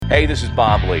Hey, this is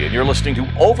Bob Lee, and you're listening to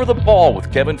Over the Ball with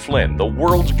Kevin Flynn, the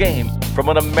world's game from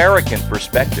an American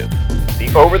perspective. The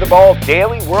Over the Ball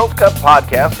Daily World Cup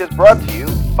podcast is brought to you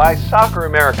by Soccer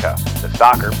America, the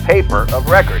soccer paper of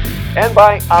record, and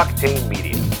by Octane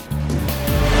Media.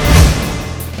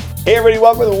 Hey everybody,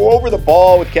 welcome to Over the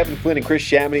Ball with Kevin Flynn and Chris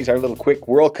Chamonix, our little quick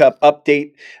World Cup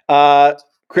update.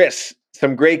 Chris,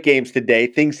 some great games today.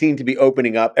 Things seem to be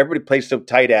opening up. Everybody plays so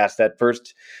tight-ass that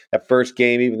first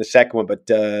game, even the second one, but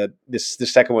this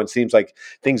second one seems like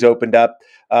things opened up.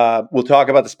 We'll talk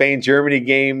about the Spain-Germany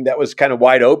game. That was kind of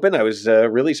wide open. I was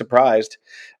really surprised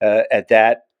at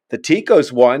that. The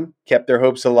Ticos won, kept their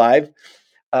hopes alive.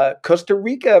 Costa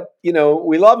Rica,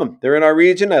 we love them. They're in our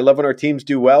region. I love when our teams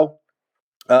do well.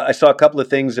 I saw a couple of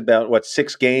things about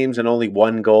 6 games and only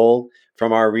 1 goal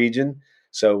from our region.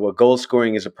 So goal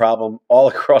scoring is a problem all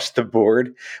across the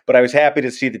board. But I was happy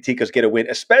to see the Ticos get a win,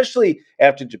 especially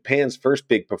after Japan's first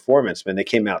big performance. Man, they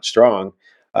came out strong.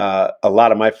 A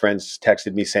lot of my friends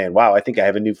texted me saying, wow, I think I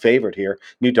have a new favorite here,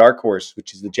 new dark horse,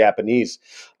 which is the Japanese.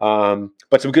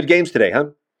 But some good games today,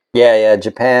 huh? Yeah.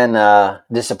 Japan,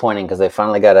 disappointing because they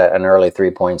finally got an early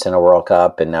 3 points in a World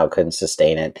Cup and now couldn't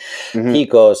sustain it. Mm-hmm.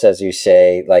 Ticos, as you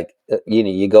say,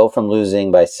 you go from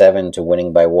losing by 7 to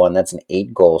winning by 1. That's an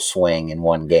 8-goal swing in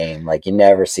one game. You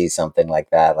never see something like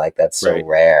that. That's so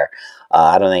rare.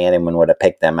 I don't think anyone would have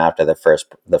picked them after the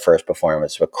first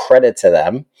performance. But credit to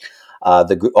them.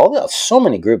 So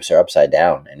many groups are upside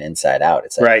down and inside out.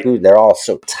 It's they're all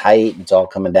so tight. It's all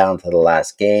coming down to the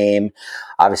last game.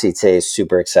 Obviously, today is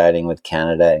super exciting with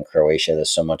Canada and Croatia.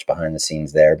 There's so much behind the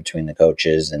scenes there between the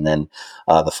coaches, and then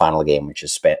the final game, which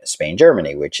is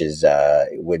Spain-Germany, which is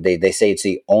they say it's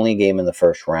the only game in the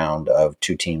first round of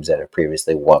 2 teams that have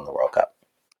previously won the World Cup.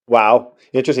 Wow,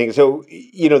 interesting. So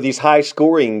these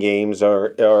high-scoring games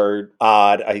are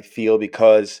odd. I feel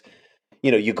because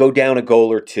you go down a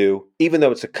goal or two, even though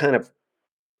it's a kind of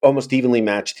almost evenly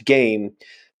matched game.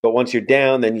 But once you're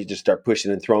down, then you just start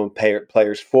pushing and throwing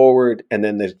players forward, and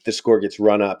then the score gets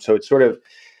run up. So it's sort of,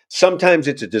 sometimes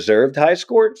it's a deserved high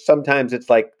score. Sometimes it's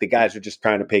like the guys are just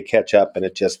trying to play catch up, and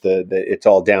it's just it's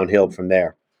all downhill from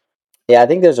there. Yeah, I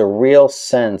think there's a real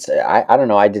sense. I don't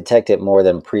know. I detect it more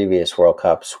than previous World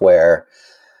Cups where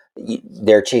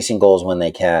they're chasing goals when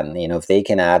they can. If they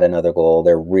can add another goal,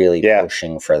 they're really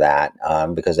pushing for that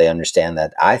because they understand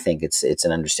that. I think it's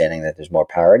an understanding that there's more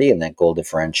parity and that goal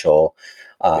differential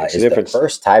is the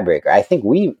first tiebreaker. I think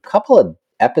a couple of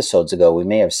episodes ago, we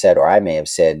may have said, or I may have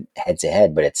said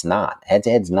head-to-head, but it's not.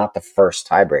 Head-to-head's not the first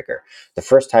tiebreaker. The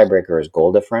first tiebreaker is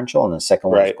goal differential, and the second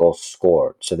one is goals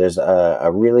scored. So there's a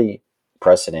really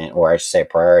precedent, or I should say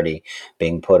priority,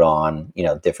 being put on,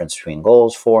 difference between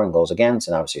goals for and goals against,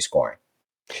 and obviously scoring.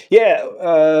 Yeah.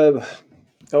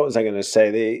 What was I going to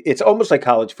say? It's almost like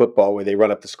college football where they run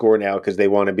up the score now because they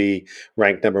want to be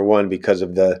ranked number 1 because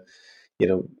of the,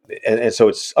 and so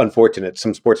it's unfortunate.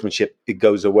 Some sportsmanship, it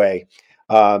goes away.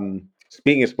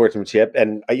 Speaking of sportsmanship,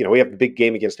 and, we have the big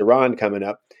game against Iran coming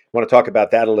up. I want to talk about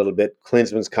that a little bit.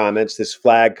 Klinsmann's comments, this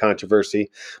flag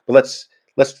controversy. But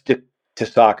let's get to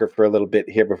soccer for a little bit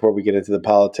here before we get into the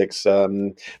politics.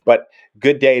 But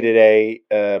good day today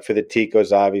for the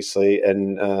Ticos, obviously,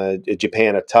 and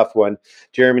Japan, a tough one.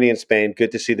 Germany and Spain,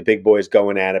 good to see the big boys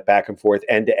going at it back and forth,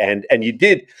 end to end. And you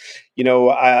did,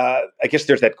 I guess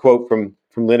there's that quote from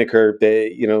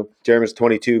Lineker, Germans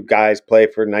 22 guys play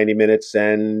for 90 minutes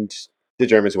and the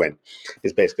Germans win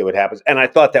is basically what happens. And I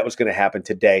thought that was going to happen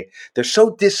today. They're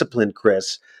so disciplined,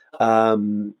 Chris.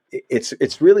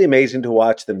 It's really amazing to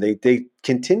watch them. They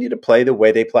continue to play the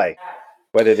way they play,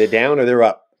 whether they're down or they're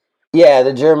up. Yeah,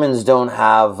 the Germans don't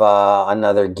have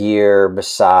another gear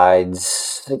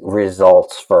besides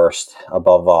results first,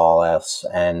 above all else.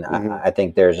 And I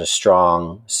think there's a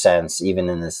strong sense, even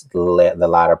in the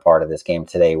latter part of this game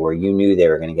today, where you knew they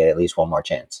were going to get at least one more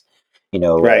chance.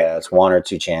 It's 1 or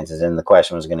 2 chances, and the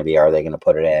question was going to be, are they going to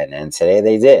put it in? And today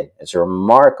they did. It's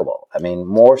remarkable. I mean,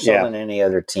 more so than any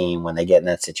other team, when they get in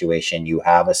that situation, you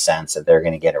have a sense that they're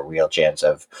going to get a real chance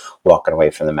of walking away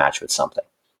from the match with something.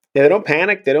 Yeah, they don't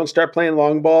panic. They don't start playing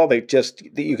long ball. They just,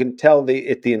 you can tell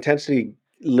the intensity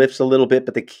lifts a little bit,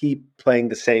 but they keep playing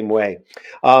the same way.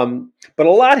 But a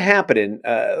lot happening.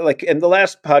 In the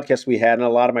last podcast we had, and a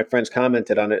lot of my friends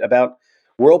commented on it, about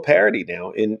world parity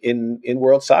now in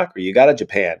world soccer. You got a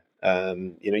Japan.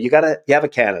 You have a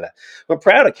Canada. I'm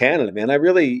proud of Canada, man. I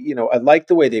really, I like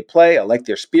the way they play. I like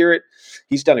their spirit.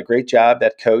 He's done a great job,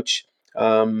 that coach.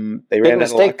 Big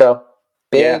mistake, though.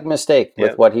 Big mistake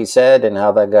with what he said and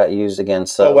how that got used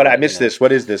against. I missed this.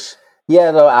 What is this?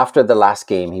 Yeah, though, after the last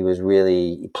game, he was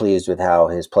really pleased with how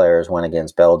his players went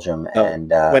against Belgium.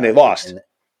 And when they lost.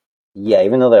 Yeah,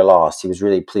 even though they lost, he was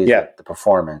really pleased Yeah, with the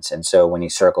performance. And so when he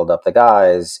circled up the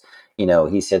guys,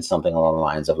 he said something along the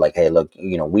lines of like, "Hey, look,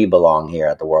 we belong here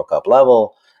at the World Cup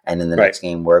level, and in the right. next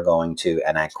game we're going to,"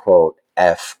 and I quote,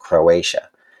 "F Croatia."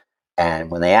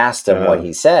 And when they asked him what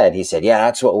he said, "Yeah,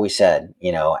 that's what we said,"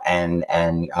 and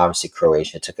obviously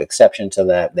Croatia took exception to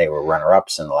that. They were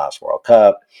runner-ups in the last World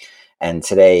Cup. And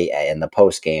today, in the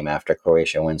post game, after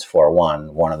Croatia wins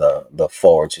 4-1, one of the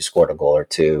forwards who scored a goal or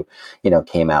two,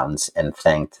 came out and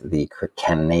thanked the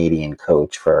Canadian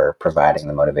coach for providing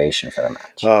the motivation for the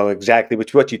match. Oh, exactly.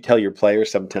 Which what you tell your players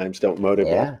sometimes don't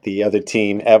motivate Yeah. the other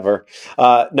team ever.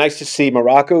 Nice to see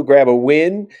Morocco grab a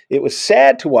win. It was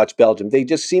sad to watch Belgium. They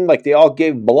just seemed like they all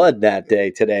gave blood that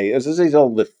day today. It was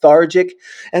all lethargic.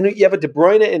 And you have a De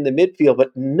Bruyne in the midfield,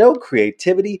 but no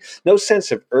creativity, no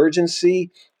sense of urgency,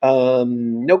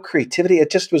 no creativity. It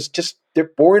just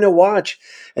they're boring to watch.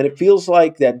 And it feels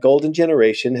like that golden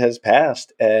generation has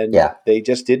passed and Yeah. they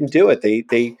just didn't do it.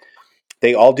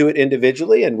 They all do it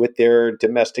individually and with their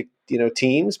domestic,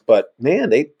 teams. But man,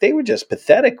 they were just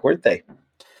pathetic, weren't they?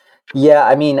 Yeah,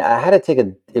 I mean, I had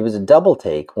to it was a double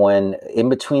take when in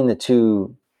between the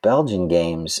two Belgian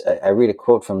games, I read a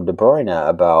quote from De Bruyne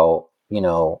about,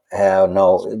 how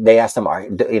no, they asked him,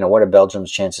 what are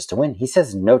Belgium's chances to win? He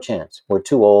says, no chance. We're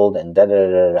too old and da da da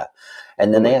da da. And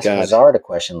Oh then they my asked God. Hazard a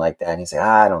question like that, and he said,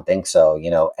 I don't think so,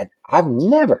 and I've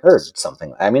never heard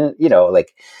something. I mean,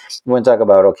 like you want to talk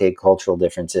about, okay, cultural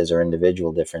differences or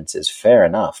individual differences, fair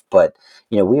enough, but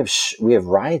we have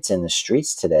riots in the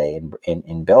streets today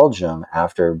in Belgium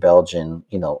after Belgium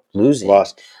losing,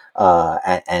 Lost.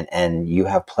 and you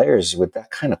have players with that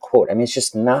kind of quote. I mean, it's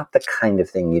just not the kind of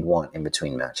thing you'd want in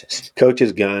between matches. Coach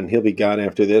is gone. He'll be gone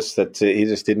after this. He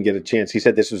just didn't get a chance. He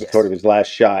said this was sort Yes. of his last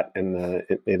shot, and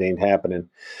it ain't happening.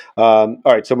 All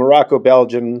right, so Morocco,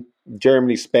 Belgium,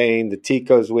 Germany, Spain, the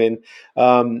Ticos win.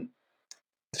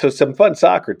 So some fun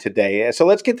soccer today. So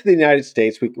let's get to the United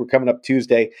States. We're coming up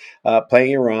Tuesday,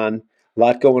 playing Iran. A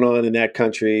lot going on in that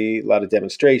country. A lot of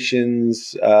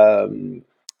demonstrations.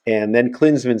 And then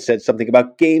Klinsmann said something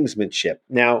about gamesmanship.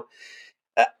 Now,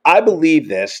 I believe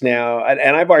this now,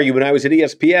 and I've argued when I was at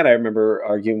ESPN. I remember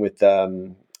arguing with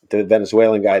the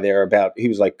Venezuelan guy there about he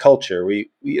was like culture.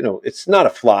 It's not a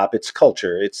flop. It's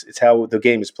culture. It's how the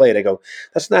game is played. I go,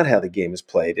 that's not how the game is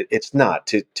played. It's not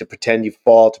to pretend you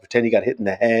fall, to pretend you got hit in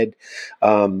the head,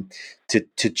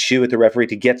 to chew at the referee,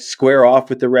 to get square off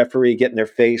with the referee, get in their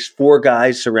face. Four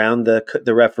guys surround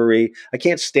the referee. I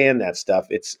can't stand that stuff.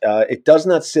 It does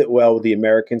not sit well with the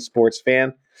American sports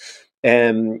fan.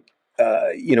 And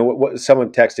what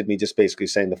someone texted me just basically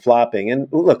saying the flopping. And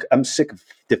look, I'm sick of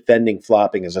defending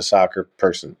flopping as a soccer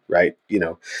person, right?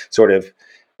 Sort of.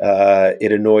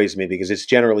 It annoys me because it's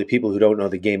generally people who don't know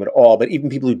the game at all. But even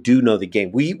people who do know the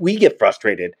game, we get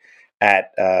frustrated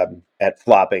at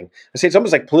flopping. I say it's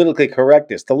almost like politically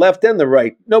correctness. The left and the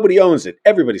right, nobody owns it.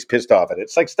 Everybody's pissed off at it.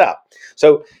 It's like stop.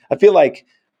 So I feel like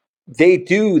they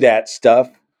do that stuff.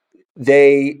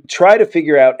 They try to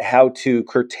figure out how to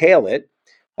curtail it.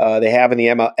 They have in the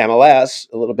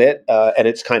MLS a little bit, and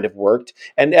it's kind of worked.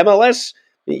 And MLS,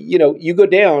 you go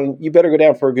down, you better go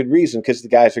down for a good reason because the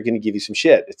guys are going to give you some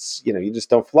shit. It's you just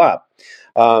don't flop.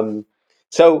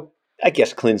 So I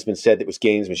guess Klinsmann said it was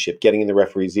gamesmanship, getting in the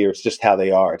referee's ear. It's just how they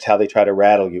are. It's how they try to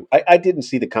rattle you. I didn't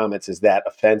see the comments as that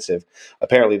offensive.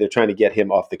 Apparently, they're trying to get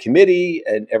him off the committee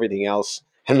and everything else.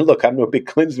 And look, I'm no big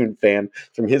Klinsmann fan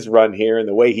from his run here and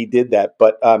the way he did that,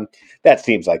 but that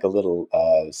seems like a little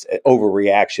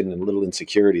overreaction and a little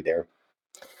insecurity there.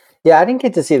 Yeah, I didn't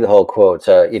get to see the whole quote,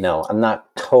 so I'm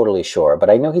not totally sure, but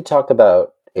I know he talked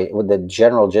about it. With the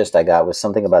general gist I got was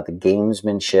something about the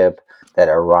gamesmanship that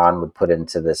Iran would put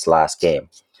into this last game.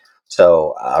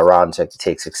 So Iran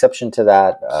takes exception to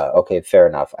that. Okay, fair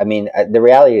enough. I mean, the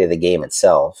reality of the game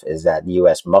itself is that the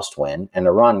U.S. must win and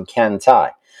Iran can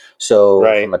tie. So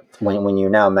Right. when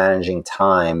you're now managing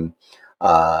time,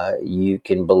 you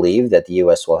can believe that the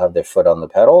U.S. will have their foot on the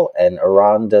pedal and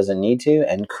Iran doesn't need to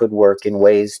and could work in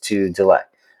ways to delay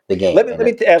the game. Let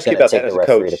me ask you about that as a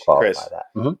coach, qualify Chris. that.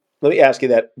 Mm-hmm. Let me ask you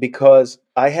that because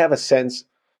I have a sense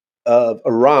of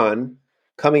Iran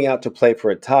coming out to play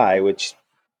for a tie, which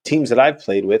teams that I've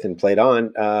played with and played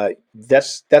on,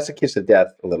 that's a kiss of death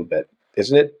a little bit,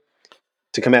 isn't it?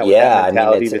 to come out with that Yeah, I mean,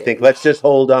 mentality to think, let's just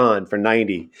hold on for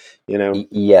 90,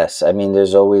 Yes, I mean,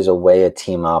 there's always a way a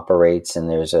team operates, and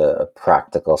there's a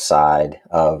practical side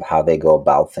of how they go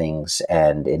about things.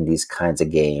 And in these kinds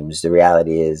of games, the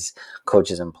reality is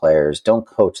coaches and players don't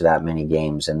coach that many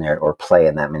games in their or play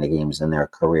in that many games in their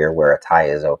career where a tie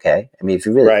is okay. I mean, if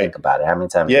you really think Right. about it, how many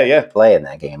times Yeah, do you yeah. play in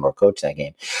that game or coach that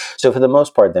game? So for the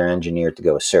most part, they're engineered to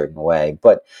go a certain way.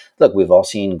 But look, we've all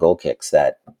seen goal kicks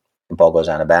that the ball goes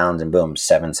out of bounds and boom,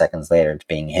 7 seconds later, it's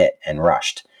being hit and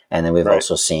rushed. And then we've Right.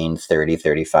 also seen 30,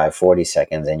 35, 40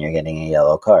 seconds and you're getting a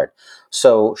yellow card.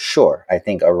 So sure, I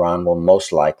think Iran will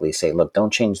most likely say, look,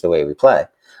 don't change the way we play.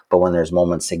 But when there's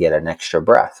moments to get an extra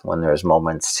breath, when there's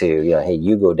moments to, hey,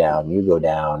 you go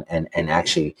down, and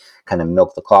actually kind of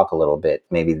milk the clock a little bit,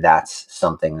 maybe that's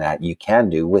something that you can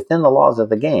do within the laws of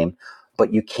the game,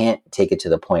 but you can't take it to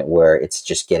the point where it's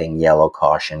just getting yellow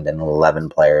cautioned and 11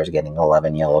 players getting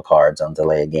 11 yellow cards on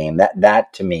delay a game.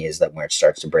 That to me is that where it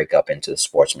starts to break up into the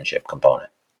sportsmanship component.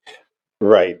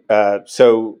 Right.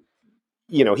 So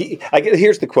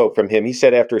here's the quote from him. He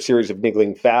said after a series of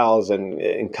niggling fouls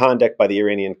and conduct by the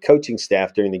Iranian coaching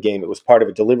staff during the game, it was part of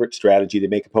a deliberate strategy to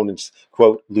make opponents,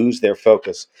 quote, lose their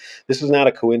focus. This was not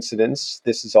a coincidence.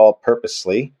 This is all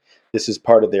purposely. This is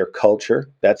part of their culture.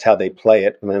 That's how they play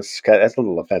it. And that's a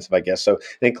little offensive, I guess. So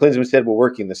then Klinsmann said, we're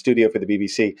working in the studio for the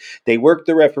BBC. They worked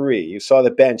the referee. You saw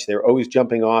the bench. They're always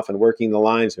jumping off and working the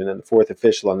linesman and the fourth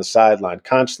official on the sideline,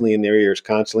 constantly in their ears,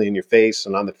 constantly in your face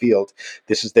and on the field.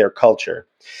 This is their culture.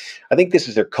 I think this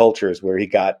is their culture is where he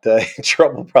got in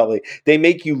trouble probably. They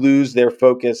make you lose their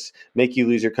focus, make you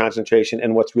lose your concentration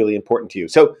and what's really important to you.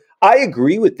 So I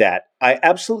agree with that. I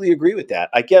absolutely agree with that.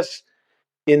 I guess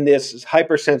in this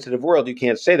hypersensitive world, you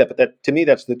can't say that, but that to me,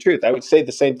 that's the truth. I would say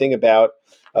the same thing about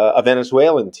a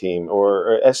Venezuelan team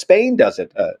or Spain does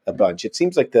it a bunch. It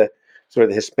seems like the sort of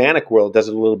the Hispanic world does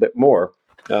it a little bit more.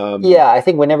 Yeah, I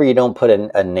think whenever you don't put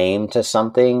a name to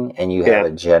something and you have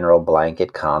Yeah. a general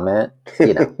blanket comment,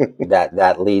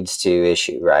 that leads to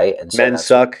issue, right? And so Men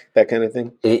suck, that kind of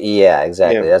thing. Yeah,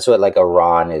 exactly. Yeah. That's what like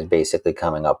Iran is basically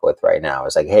coming up with right now.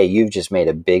 It's like, hey, you've just made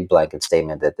a big blanket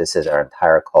statement that this is our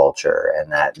entire culture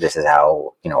and that this is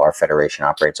how our federation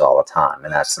operates all the time,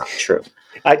 and that's not true.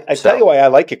 I tell you why I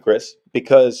like it, Chris,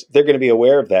 because they're going to be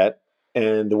aware of that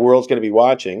and the world's going to be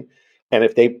watching. And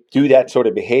if they do that sort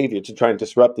of behavior to try and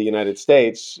disrupt the United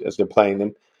States as they're playing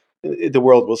them, the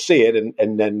world will see it,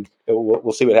 and then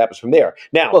we'll see what happens from there.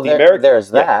 Now, Well, the American,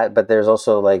 there's that, but there's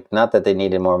also like not that they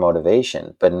needed more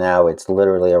motivation, but now it's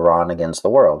literally Iran against the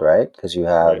world, right? Because you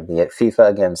have Right. the FIFA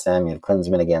against them, you have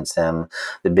Klinsmann against them,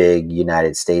 the big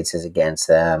United States is against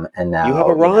them, and You have now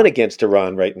Iran against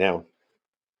Iran right now.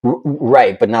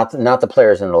 Right, but not the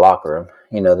players in the locker room.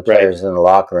 The Right. players in the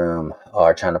locker room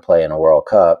are trying to play in a World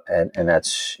Cup, and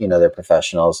that's they're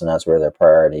professionals, and that's where their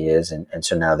priority is, and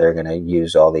so now they're going to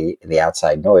use all the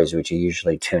outside noise, which you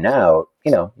usually tune out.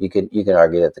 You could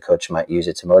argue that the coach might use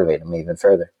it to motivate them even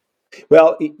further.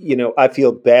 Well, I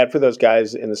feel bad for those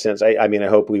guys in the sense. I mean, I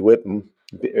hope we whip them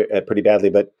pretty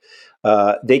badly, but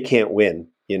they can't win.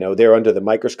 They're under the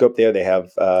microscope there. They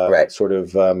have Right. sort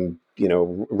of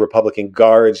Republican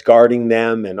guards guarding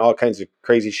them and all kinds of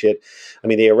crazy shit. I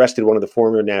mean, they arrested one of the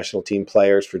former national team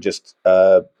players for just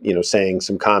saying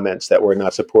some comments that were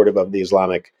not supportive of the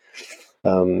Islamic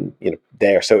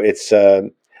there. So it's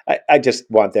I just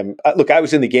want them. Look, I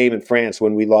was in the game in France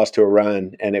when we lost to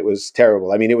Iran, and it was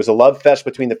terrible. I mean, it was a love fest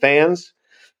between the fans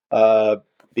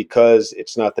because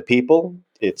it's not the people;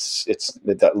 it's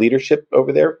the leadership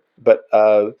over there. But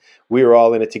we were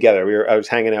all in it together. I was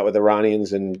hanging out with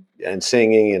Iranians and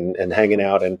singing and hanging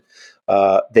out, and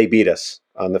they beat us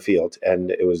on the field, and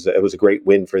it was a great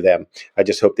win for them. I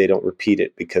just hope they don't repeat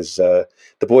it because the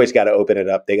boys got to open it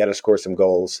up. They got to score some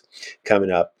goals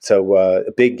coming up. So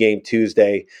a big game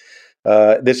Tuesday.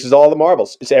 This is all the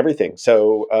marbles. It's everything.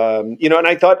 So, and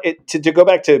I thought to go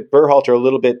back to Berhalter a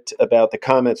little bit about the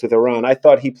comments with Iran, I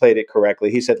thought he played it correctly.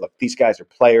 He said, look, these guys are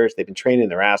players. They've been training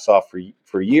their ass off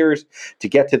for years to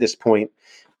get to this point.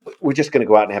 We're just going to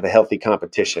go out and have a healthy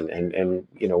competition. And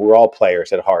we're all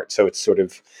players at heart. So it's sort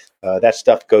of that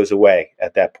stuff goes away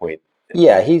at that point.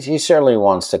 Yeah, he certainly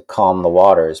wants to calm the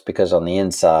waters because on the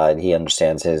inside he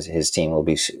understands his team will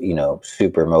be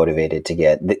super motivated to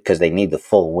get because they need the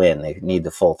full win, they need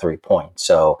the full 3 points.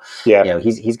 So Yeah.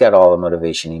 he's got all the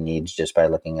motivation he needs just by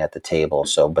looking at the table.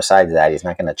 So besides that, he's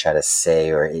not going to try to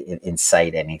say or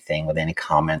incite anything with any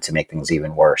comment to make things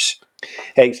even worse.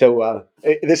 Hey, so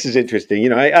this is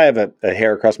interesting. I have a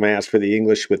hair across my ass for the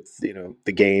English with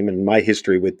the game and my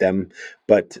history with them,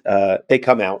 but they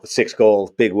come out with 6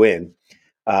 goals, big win,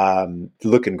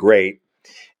 looking great.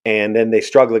 and then they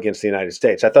struggle against the United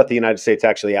States. I thought the United States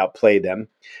actually outplayed them.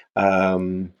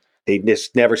 They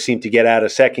just never seemed to get out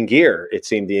of second gear, it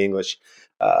seemed, the English,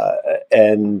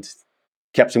 and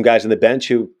kept some guys on the bench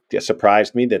who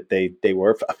surprised me that they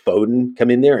were. Foden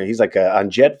come in there, and he's like on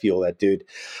jet fuel, that dude.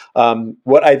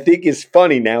 What I think is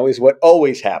funny now is what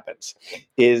always happens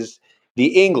is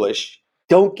the English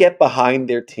don't get behind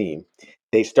their team.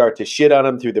 They start to shit on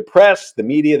them through the press, the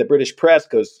media, the British press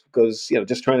goes,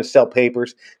 just trying to sell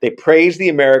papers. They praise the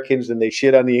Americans and they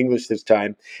shit on the English this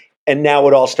time. And now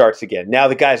it all starts again. Now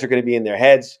the guys are going to be in their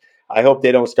heads. I hope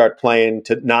they don't start playing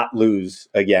to not lose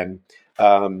again,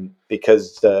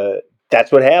 because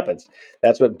that's what happens.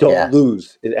 That's what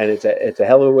lose, and it's a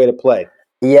hell of a way to play.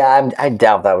 Yeah, I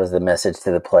doubt that was the message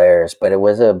to the players, but it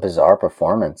was a bizarre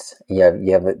performance. You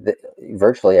have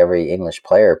virtually every English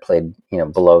player played,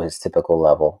 below his typical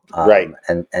level, right?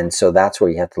 And so that's where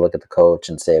you have to look at the coach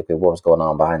and say, okay, what was going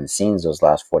on behind the scenes those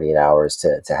last 48 hours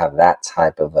to have that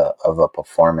type of a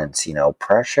performance?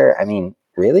 Pressure. I mean,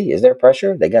 really, is there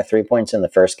pressure? They got 3 points in the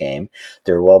first game.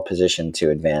 They're well positioned to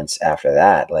advance after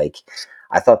that. Like,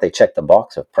 I thought they checked the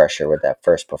box of pressure with that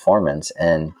first performance,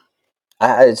 and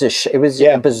it was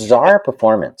a bizarre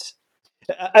performance.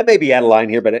 I may be out of line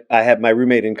here, but I had my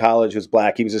roommate in college was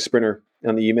black. He was a sprinter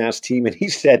on the UMass team, and he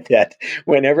said that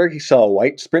whenever he saw a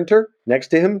white sprinter next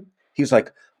to him, he was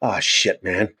like, "Oh shit,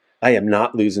 man, I am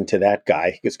not losing to that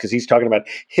guy," because he's talking about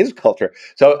his culture.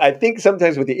 So I think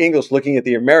sometimes with the English looking at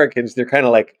the Americans, they're kind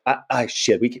of like,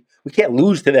 shit, we can't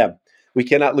lose to them. We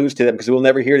cannot lose to them because we'll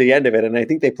never hear the end of it." And I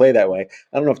think they play that way.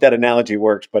 I don't know if that analogy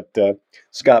works, but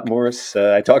Scott Morris,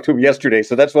 I talked to him yesterday,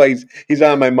 so that's why he's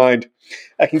on my mind.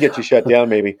 I can get you shut down,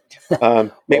 maybe.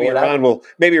 Maybe Iran will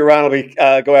be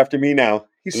go after me now.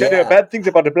 He said bad things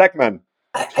about the black man.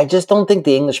 I just don't think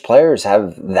the English players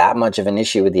have that much of an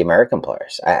issue with the American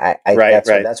players.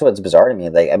 That's what's bizarre to me.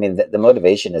 Like, I mean, the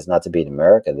motivation is not to beat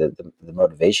America. The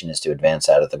motivation is to advance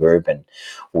out of the group and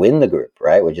win the group,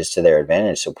 right? Which is to their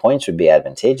advantage. So points would be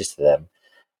advantageous to them.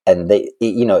 And they,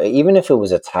 even if it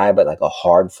was a tie, but like a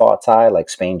hard fought tie, like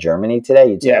Spain, Germany today,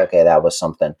 you'd say, okay, that was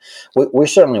something. We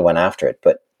certainly went after it,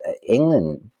 but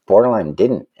England borderline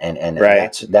didn't. And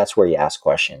that's where you ask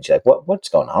questions. You're like, what's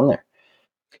going on there?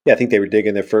 Yeah, I think they were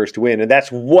digging their first win. And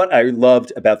that's what I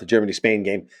loved about the Germany-Spain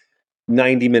game.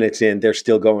 90 minutes in, they're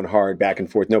still going hard back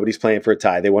and forth. Nobody's playing for a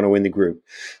tie. They want to win the group.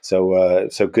 So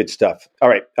good stuff. All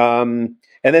right. And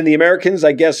then the Americans,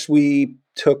 I guess we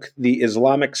took the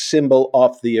Islamic symbol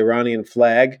off the Iranian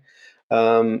flag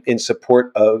in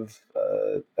support of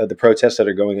the protests that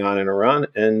are going on in Iran.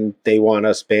 And they want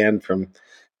us banned from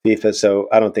FIFA. So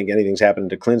I don't think anything's happening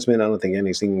to Klinsmann. I don't think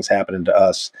anything's happening to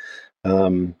us.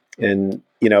 And,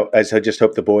 I just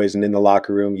hope the boys and in the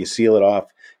locker room, you seal it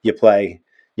off, you play,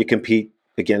 you compete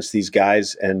against these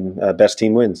guys, and best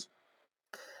team wins.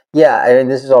 Yeah, I mean,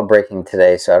 this is all breaking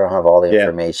today, so I don't have all the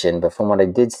information. But from what I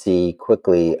did see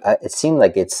quickly, it seemed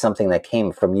like it's something that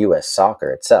came from U.S.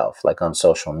 soccer itself, like on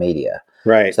social media.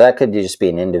 Right. So that could just be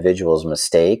an individual's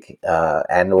mistake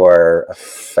and or a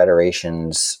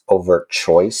federation's overt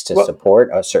choice to support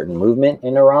a certain movement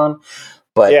in Iran.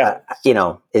 But,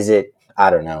 is it... I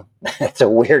don't know. It's a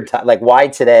weird time. Like, why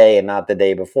today and not the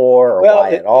day before, or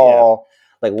why at all?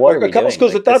 Like, what are we doing? A couple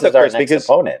schools of thought, of course,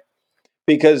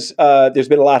 because there's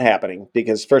been a lot happening.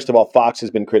 Because, first of all, Fox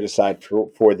has been criticized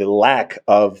for the lack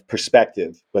of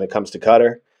perspective when it comes to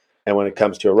Qatar and when it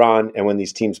comes to Iran. And when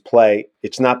these teams play,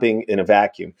 it's not being in a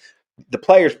vacuum. The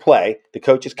players play, the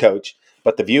coaches coach,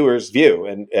 but the viewers view.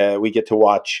 And we get to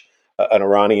watch an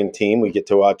Iranian team. We get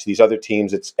to watch these other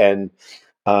teams.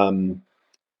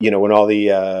 When all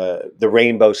the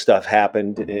rainbow stuff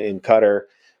happened in Qatar,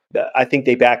 I think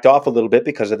they backed off a little bit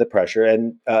because of the pressure.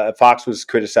 And Fox was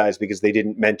criticized because they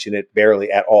didn't mention it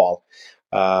barely at all.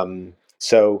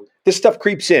 So this stuff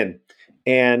creeps in.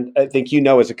 And I think,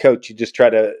 as a coach, you just try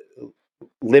to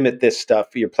limit this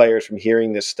stuff for your players from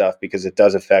hearing this stuff because it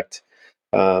does affect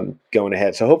going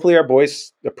ahead. So hopefully our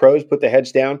boys, the pros, put their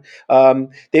heads down.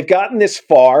 They've gotten this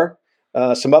far,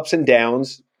 some ups and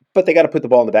downs. But they got to put the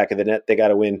ball in the back of the net. They got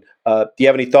to win. Do you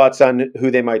have any thoughts on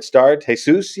who they might start?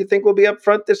 Jesus, you think will be up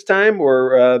front this time?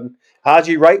 Or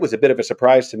Haji Wright was a bit of a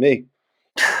surprise to me.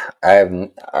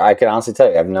 I can honestly tell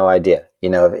you, I have no idea.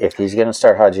 If he's going to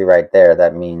start Haji Wright there,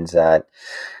 that means that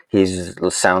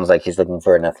sounds like he's looking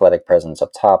for an athletic presence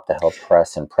up top to help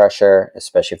press and pressure,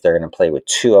 especially if they're going to play with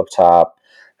two up top.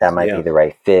 That might be the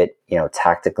right fit.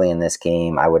 Tactically in this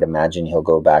game, I would imagine he'll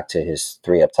go back to his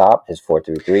three up top, his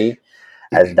 4-3-3.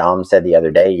 as Dom said the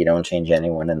other day, you don't change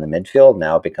anyone in the midfield.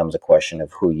 Now it becomes a question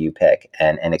of who you pick.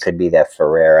 And it could be that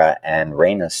Ferreira and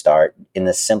Reina start in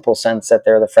the simple sense that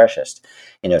they're the freshest,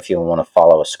 if you want to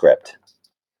follow a script.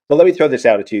 Well, let me throw this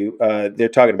out at you. They're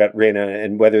talking about Reina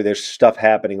and whether there's stuff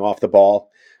happening off the ball.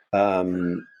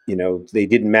 They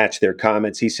didn't match their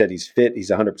comments. He said he's fit. He's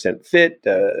 100% fit.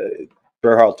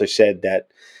 Berhalter said that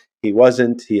he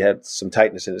wasn't. He had some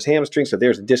tightness in his hamstring, so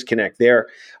there's a disconnect there.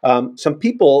 Some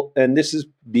people, and this is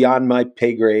beyond my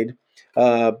pay grade,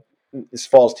 this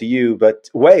falls to you, but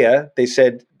Weah, they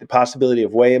said the possibility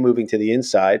of Weah moving to the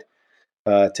inside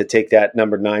to take that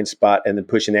number 9 spot and then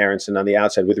pushing Aronson on the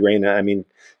outside with Reina,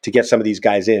 to get some of these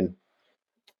guys in.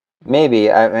 Maybe.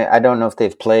 I don't know if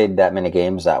they've played that many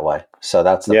games that way. So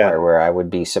that's the part where I would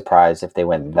be surprised if they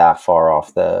went that far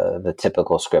off the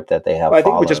typical script that they have. Well, I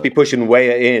think we'll just be pushing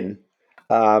Weah in.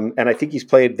 And I think he's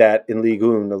played that in Ligue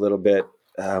 1 a little bit.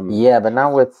 But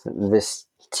not with this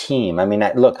team.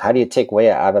 Look, how do you take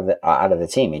Weah out of the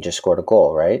team? He just scored a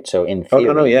goal, right? So in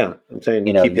theory, I'm saying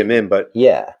keep him in, but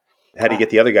how do you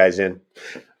get the other guys in?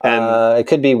 It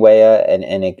could be Weah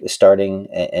and starting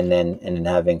and then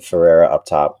having Ferreira up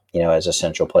top, as a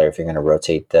central player if you're going to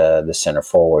rotate the center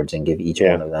forwards and give each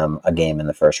one of them a game in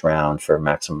the first round for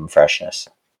maximum freshness.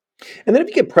 And then if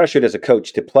you get pressured as a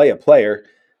coach to play a player,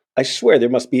 I swear there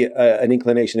must be an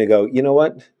inclination to go, you know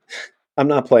what? I'm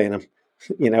not playing him.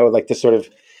 Like to sort of,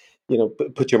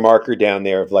 put your marker down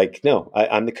there of like, no,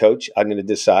 I'm the coach. I'm going to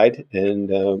decide. And,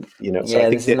 so I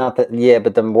think this is not but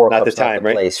the World Cup's not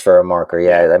the place for a marker.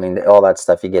 Yeah. All that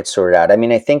stuff you get sorted out.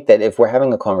 I think that if we're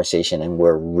having a conversation and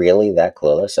we're really that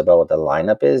clueless about what the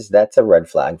lineup is, that's a red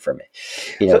flag for me,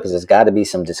 because there's got to be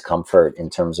some discomfort in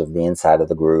terms of the inside of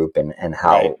the group and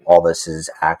how all this is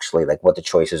actually like what the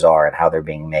choices are and how they're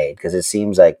being made. Because it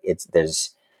seems like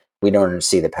we don't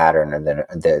see the pattern, and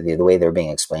the way they're being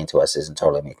explained to us isn't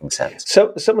totally making sense.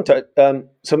 So someone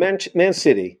Man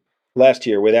City last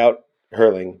year without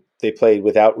Hurling, they played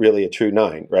without really a true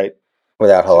 9, right?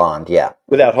 Without Haaland,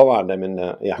 Without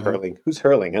Haaland, Hurling. Who's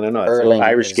Hurling? I don't know. It's Hurling an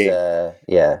Irish game.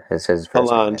 It's his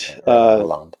Haaland.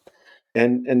 Haaland.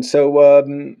 And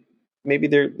so maybe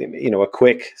they're a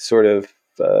quick sort of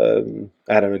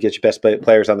get your best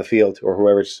players on the field or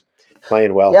whoever's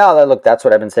playing well. Yeah, look, that's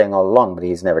what I've been saying all along, but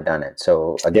he's never done it.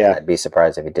 So, again, I'd be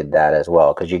surprised if he did that as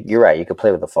well. Because you're right, you could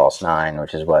play with a false 9,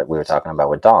 which is what we were talking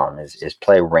about with Dom, is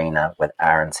play Reina with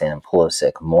Aronson and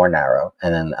Pulisic more narrow,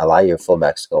 and then allow your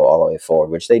fullbacks to go all the way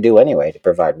forward, which they do anyway to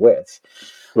provide width.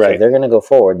 Right. So if they're going to go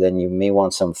forward, then you may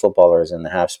want some footballers in the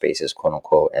half spaces, quote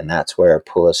unquote, and that's where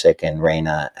Pulisic and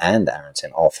Reina and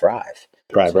Aronson all thrive.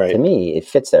 Right. To me, it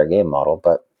fits their game model,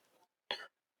 but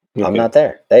I'm not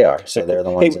there. They are. So they're the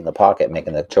ones in the pocket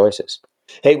making the choices.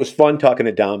 Hey, it was fun talking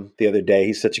to Dom the other day.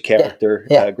 He's such a character,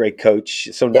 great coach,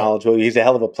 so knowledgeable. He's a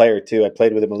hell of a player, too. I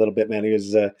played with him a little bit, man. He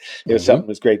was something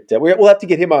was great. We'll have to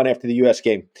get him on after the U.S.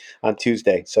 game on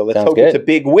Tuesday. So let's hope it's a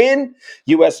big win.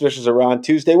 U.S. versus Iran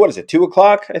Tuesday. What is it, 2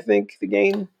 o'clock, I think, the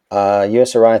game?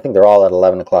 U.S. Iran, I think they're all at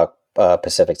 11 o'clock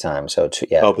Pacific time. So,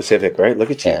 Oh, Pacific, right?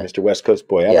 Look at you, Mr. West Coast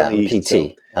boy. I'm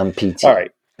PT. I'm PT. All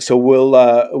right. So we'll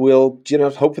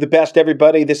hope for the best,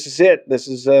 everybody. This is it. This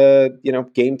is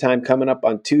game time coming up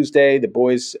on Tuesday. The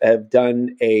boys have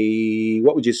done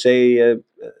what would you say, a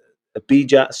B,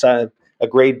 a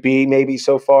grade B maybe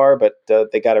so far, but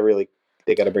they got to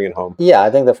bring it home. Yeah, I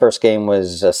think the first game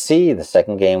was a C. The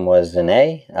second game was an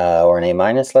A or an A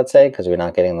minus, let's say, because we're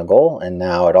not getting the goal. And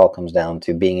now it all comes down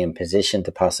to being in position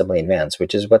to possibly advance,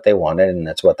 which is what they wanted, and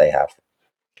that's what they have.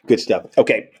 Good stuff.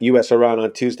 Okay, U.S. Iran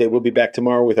on Tuesday. We'll be back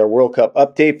tomorrow with our World Cup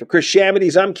update. For Chris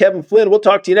Shamades, I'm Kevin Flynn. We'll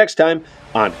talk to you next time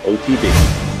on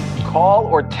OTB. Call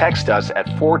or text us at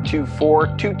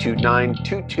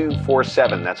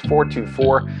 424-229-2247. That's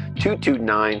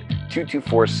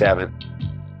 424-229-2247.